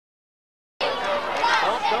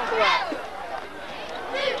Don't go out.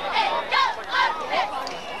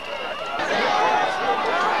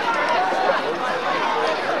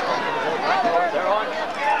 They're on.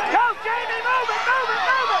 Go, Jamie! Move it! Move it!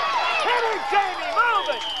 Move it! Hit it, Jamie! Move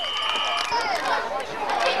it!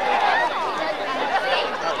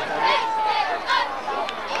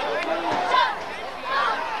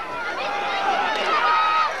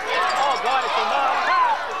 Oh, God, it's a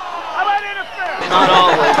non-pass. How about interference? Not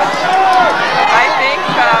always. I think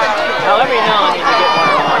so. Now, every now and then you get one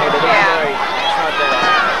on it, but it's not that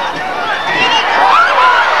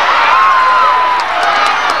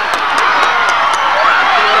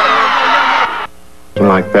often.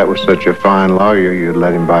 Like that was such a fine lawyer, you'd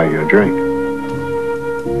let him buy you a drink.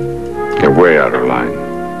 You're way out of line.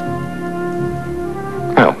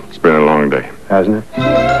 Hell, it's been a long day. Hasn't it?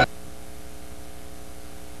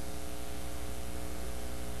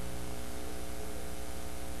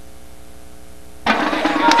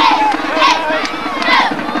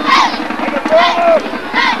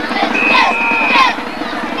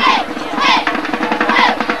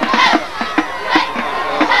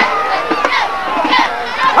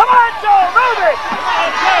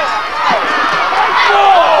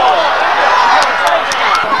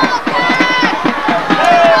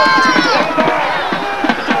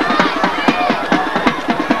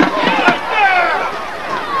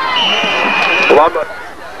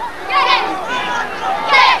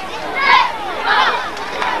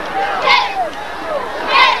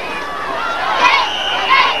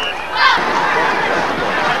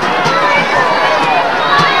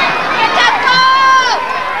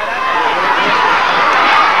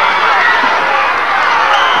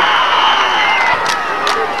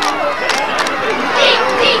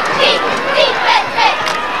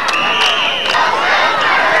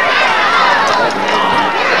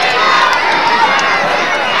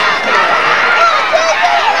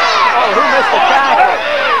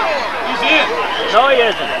 No, he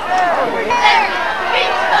isn't.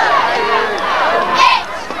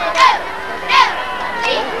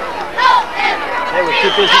 They were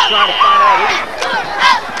too busy trying to find out who.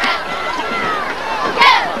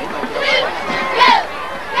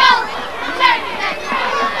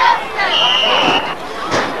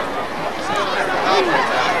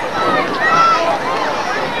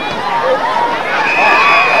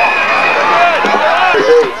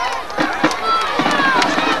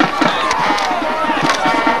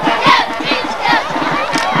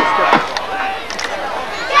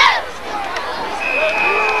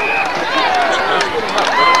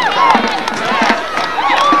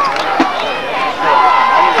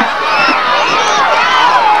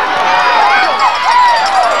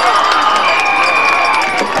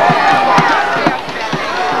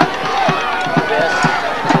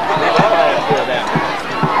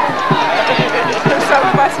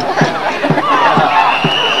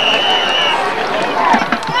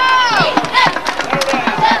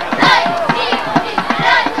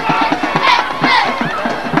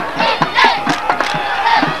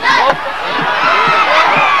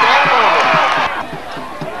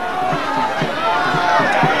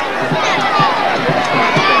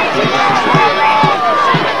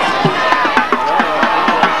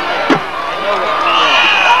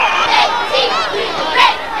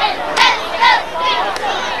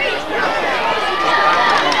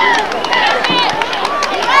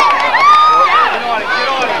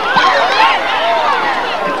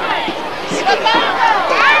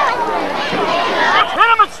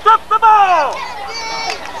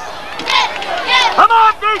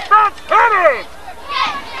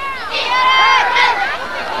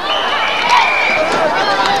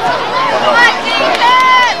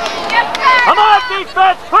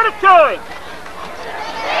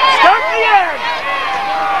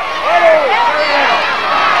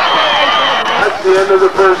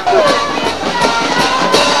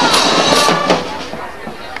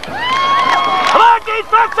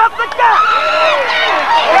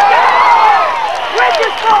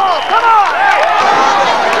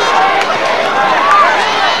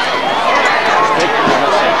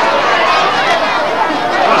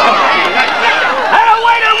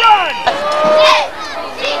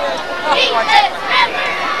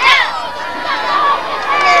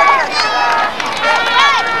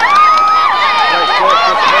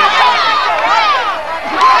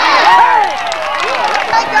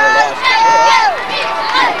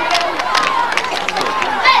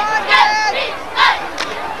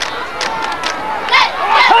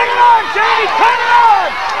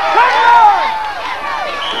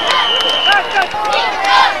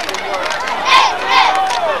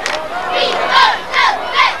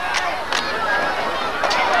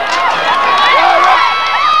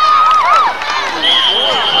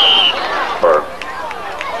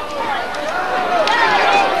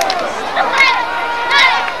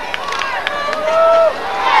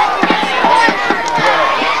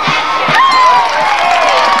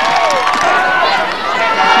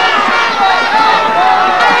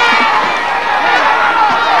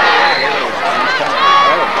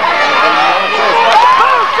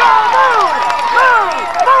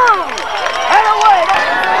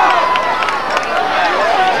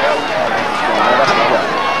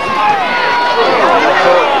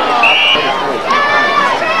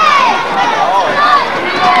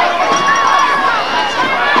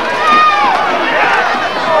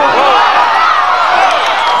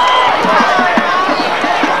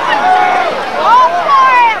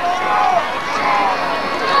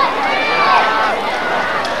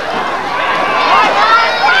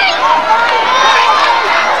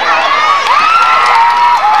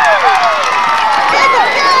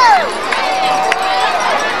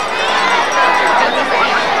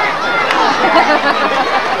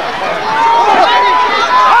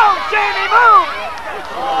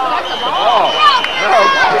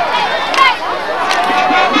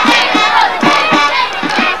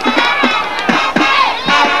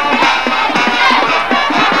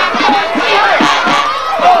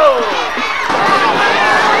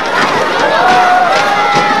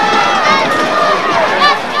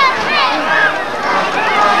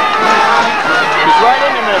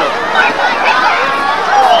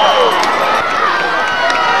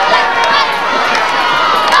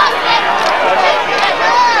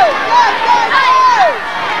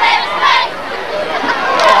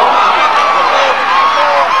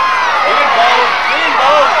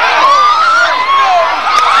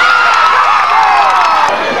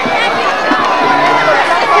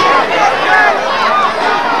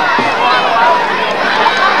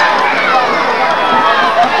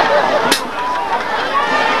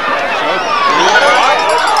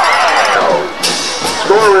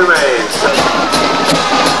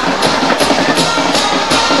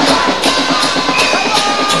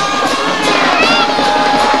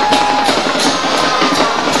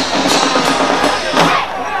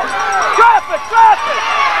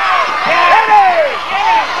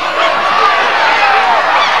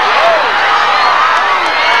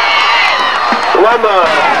 Windber.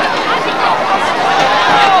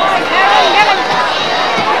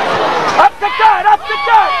 Up the gut, up the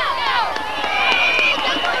gut.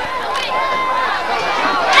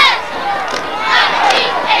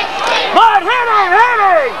 Mud, hit him, hit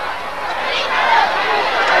him.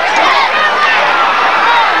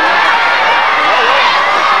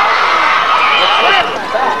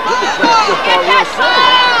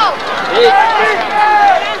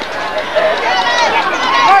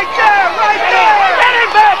 Right there, right there. Get him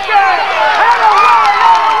back there. Head away,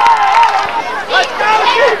 let's go,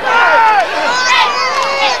 defense.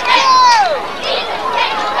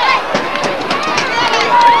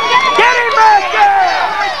 Get him back there.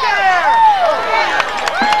 Right there.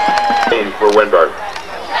 For Windber.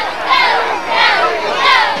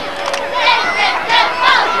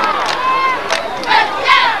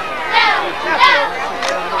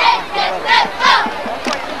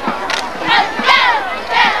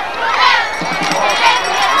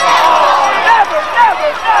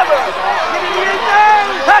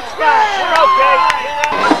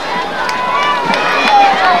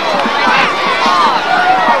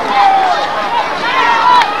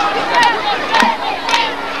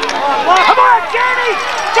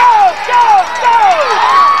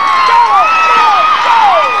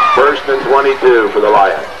 First and 22 for the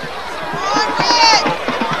Lions.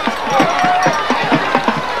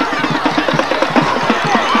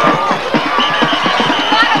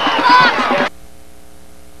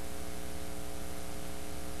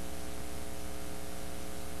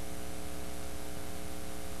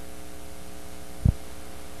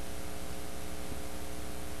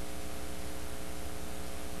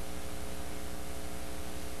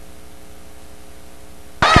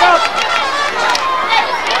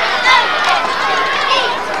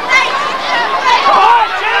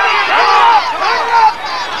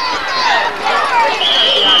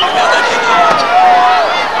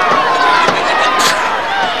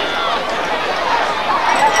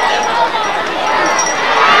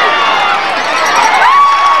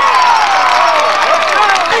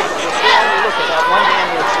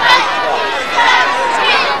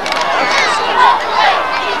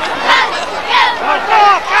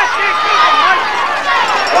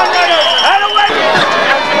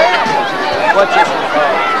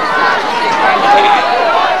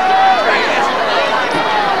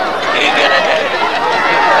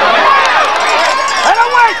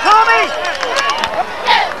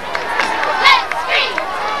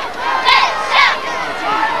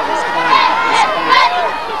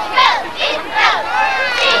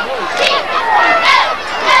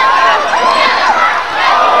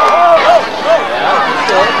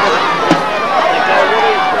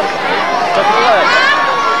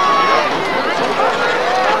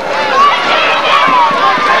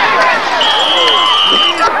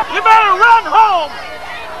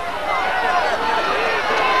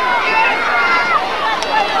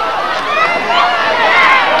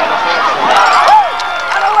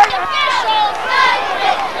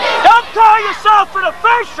 For the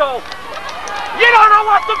facial, you don't know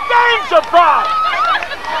what the game's about.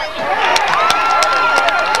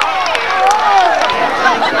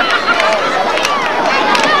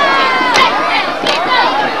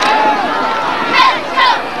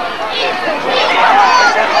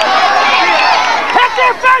 Hit the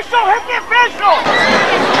official, hit the official.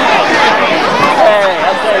 Hey,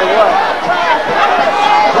 I'll tell you what.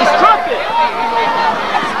 He struck it.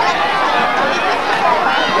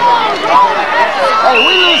 Hey,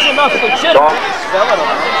 we lose enough for chip. Spell it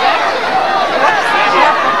on.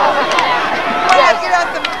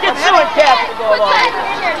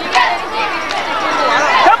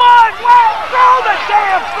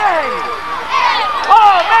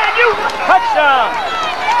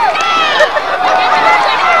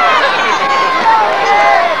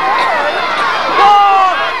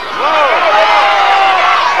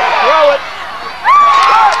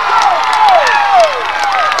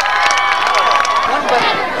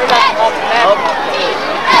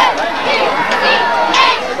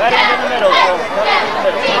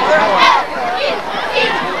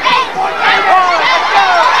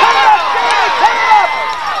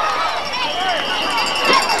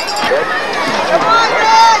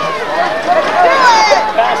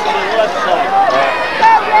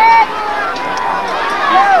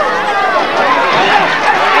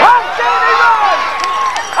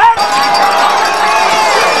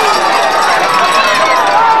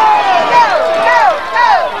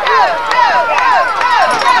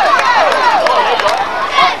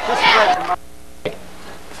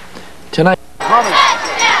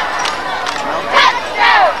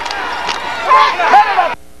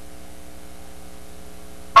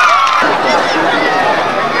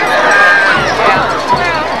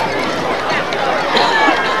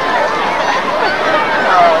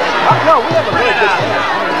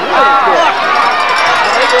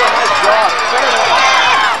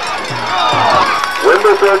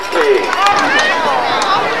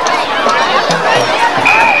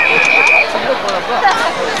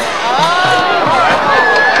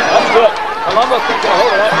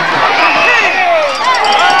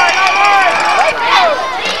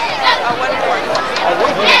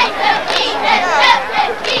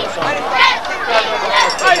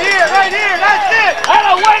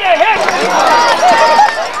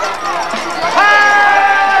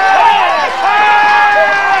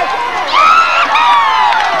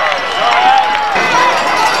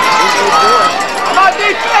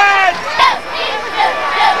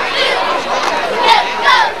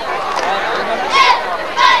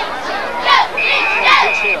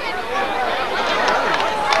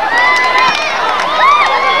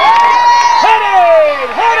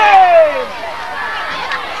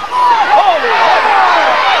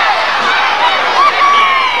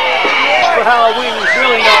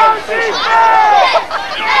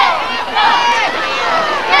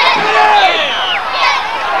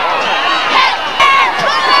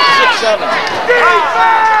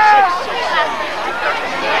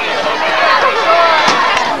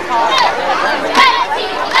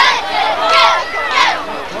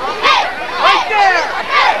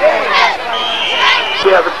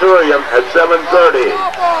 auditorium at 7:30.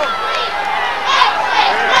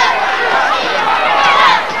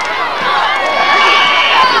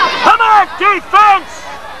 Come on, defense!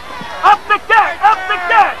 Up the gut! Up the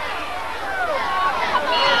gut!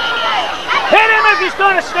 Hit him if he's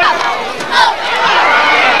going to stay.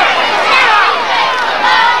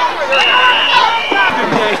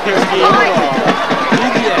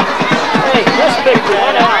 Hey, this big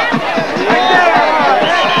one out.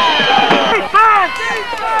 Defense!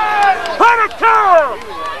 Put it to him!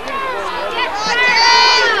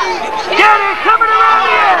 Get it coming around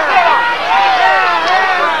here!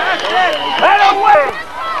 Head away!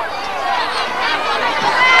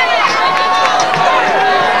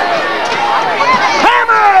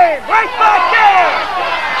 Hammer him! Right back there!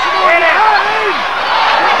 Get it!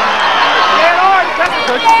 Get on!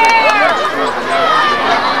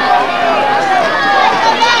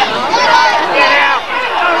 Get out!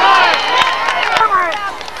 Hammer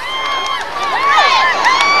him!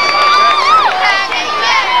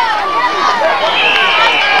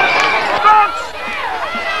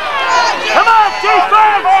 Come on,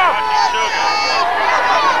 defense!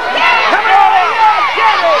 Come on,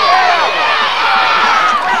 get it!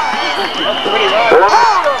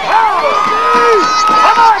 Hold him, hold him!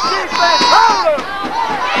 Come on, defense, hold him!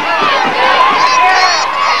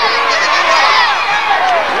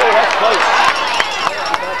 That's close.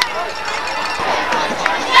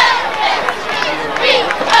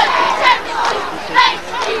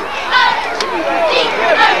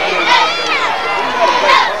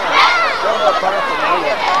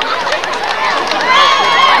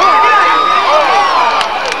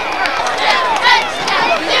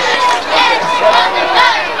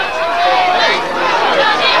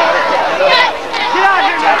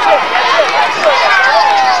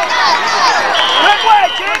 Good way,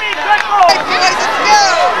 Jamie, good ball!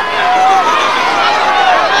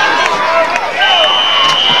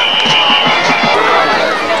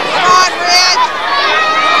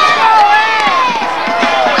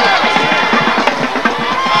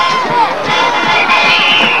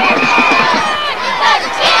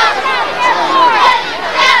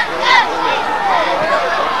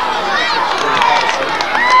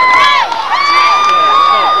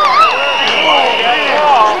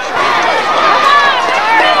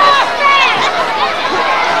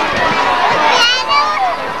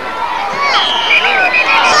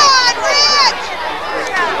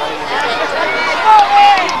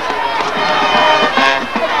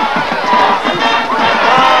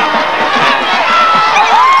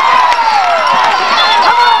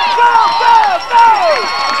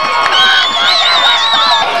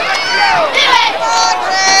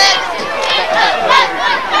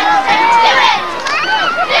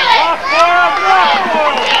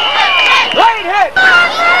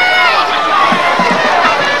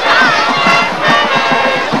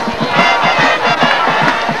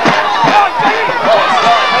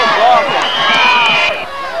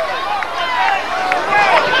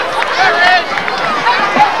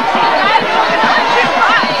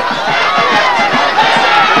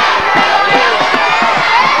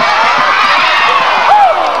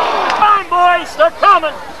 They're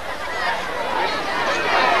coming!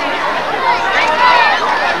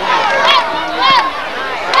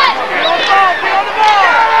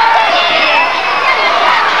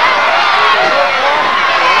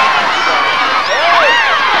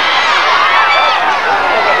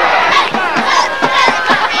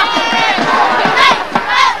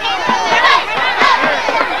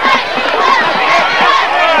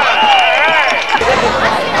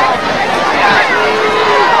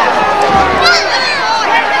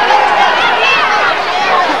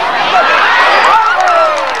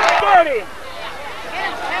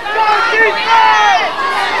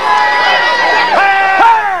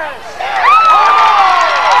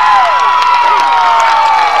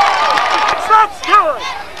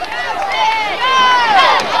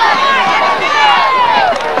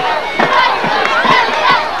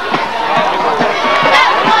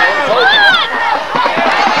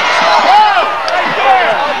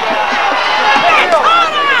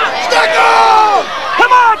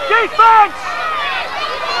 Defense!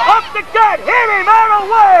 Up the gut! Hit him out of the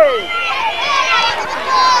way!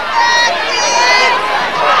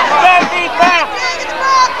 Good defense!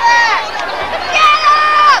 Get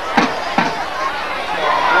up!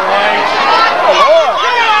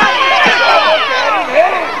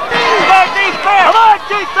 Good defense! Come on,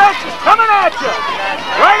 defense! He's coming at you!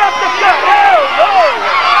 Right up the gut!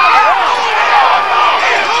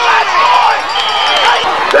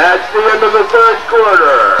 That's the end of the third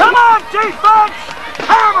quarter. Come on, defense!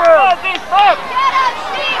 Hammer! Defense! Get up,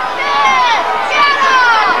 defense! Get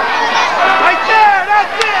up!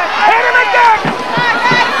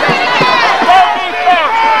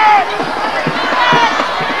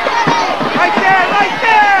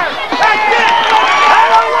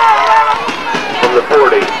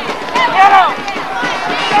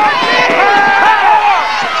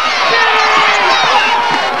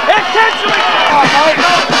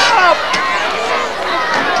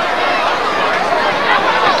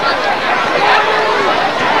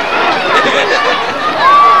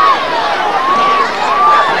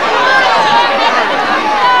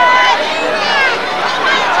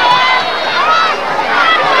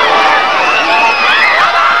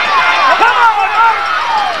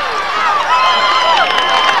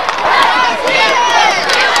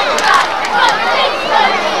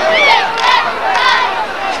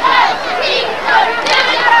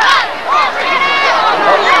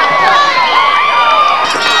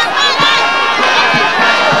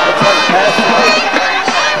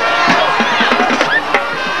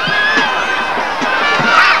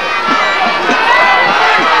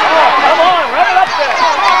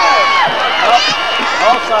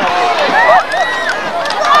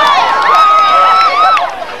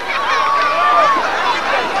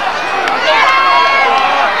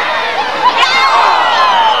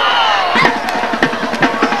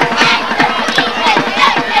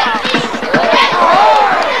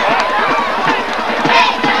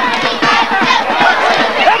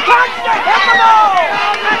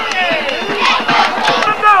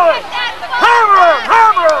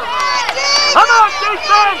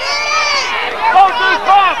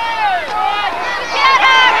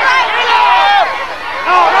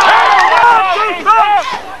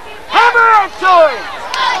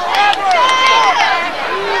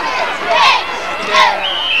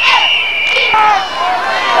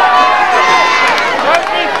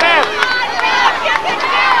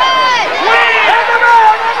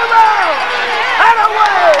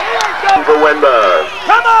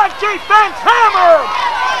 defense, hammer him!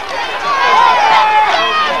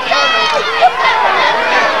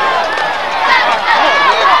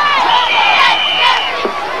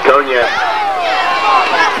 Cognac.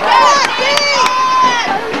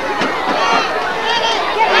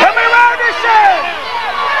 Coming around this end!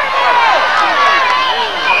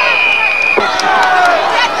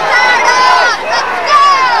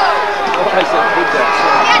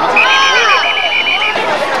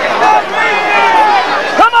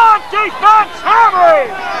 Come on, defense, hammer him!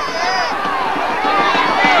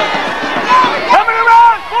 Coming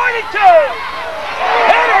around, 42!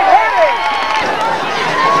 Hit it, hit it!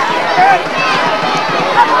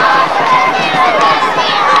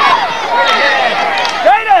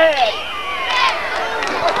 Straight ahead!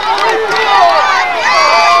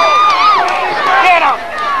 Get him!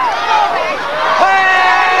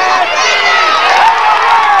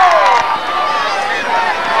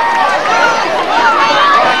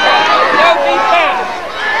 No defense!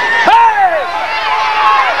 Hey!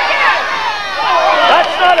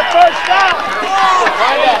 That's not a first down!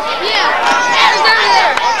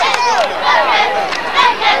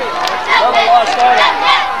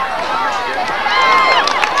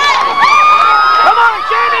 Come on,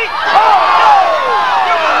 Jamie! Oh, no!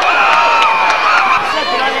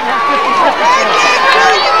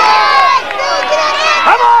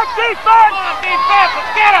 Come on, defense! Let's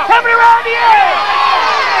get him! Coming around the end!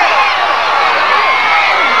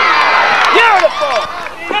 Beautiful!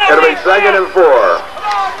 It'll be 2nd and 4.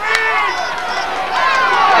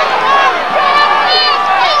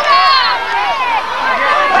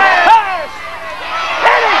 Pass!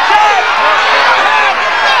 Hit it, Jay!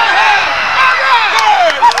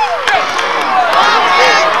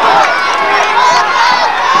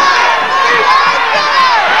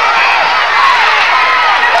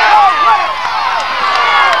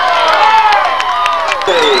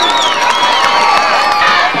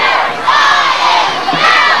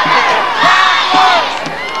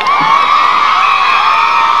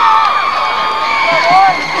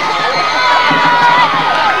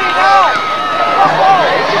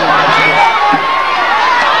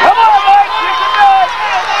 Come on, Mike! You can do it!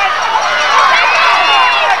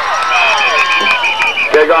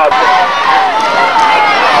 Big off.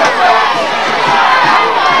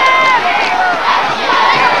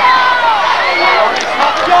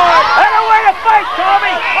 And a way to fight,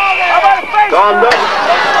 Tommy! How about a face? Calm down.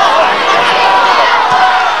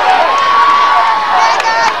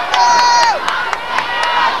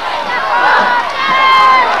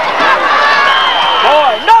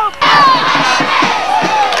 Boy, no!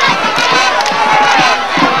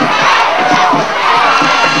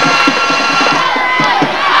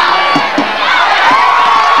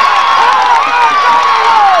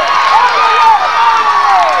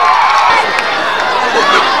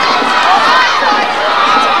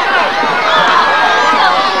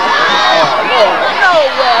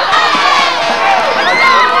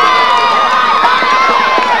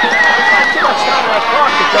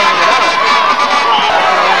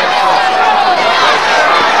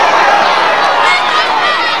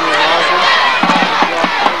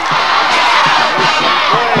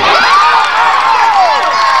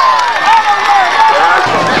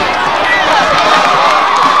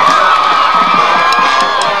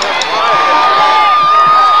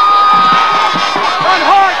 Run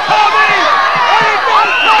hard, Tommy! What are you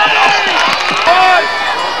doing, Tommy?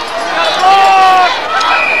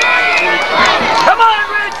 Come on,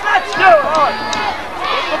 Rich, let's do it!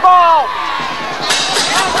 Get the ball!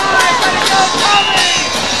 Come on, let it go, Tommy!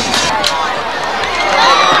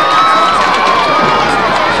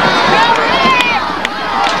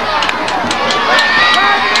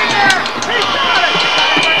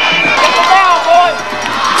 Get the ball, boy!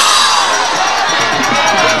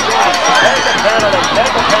 Take a penalty,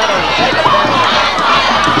 take a penalty, take a penalty.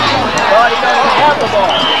 But he doesn't have the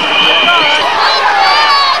ball.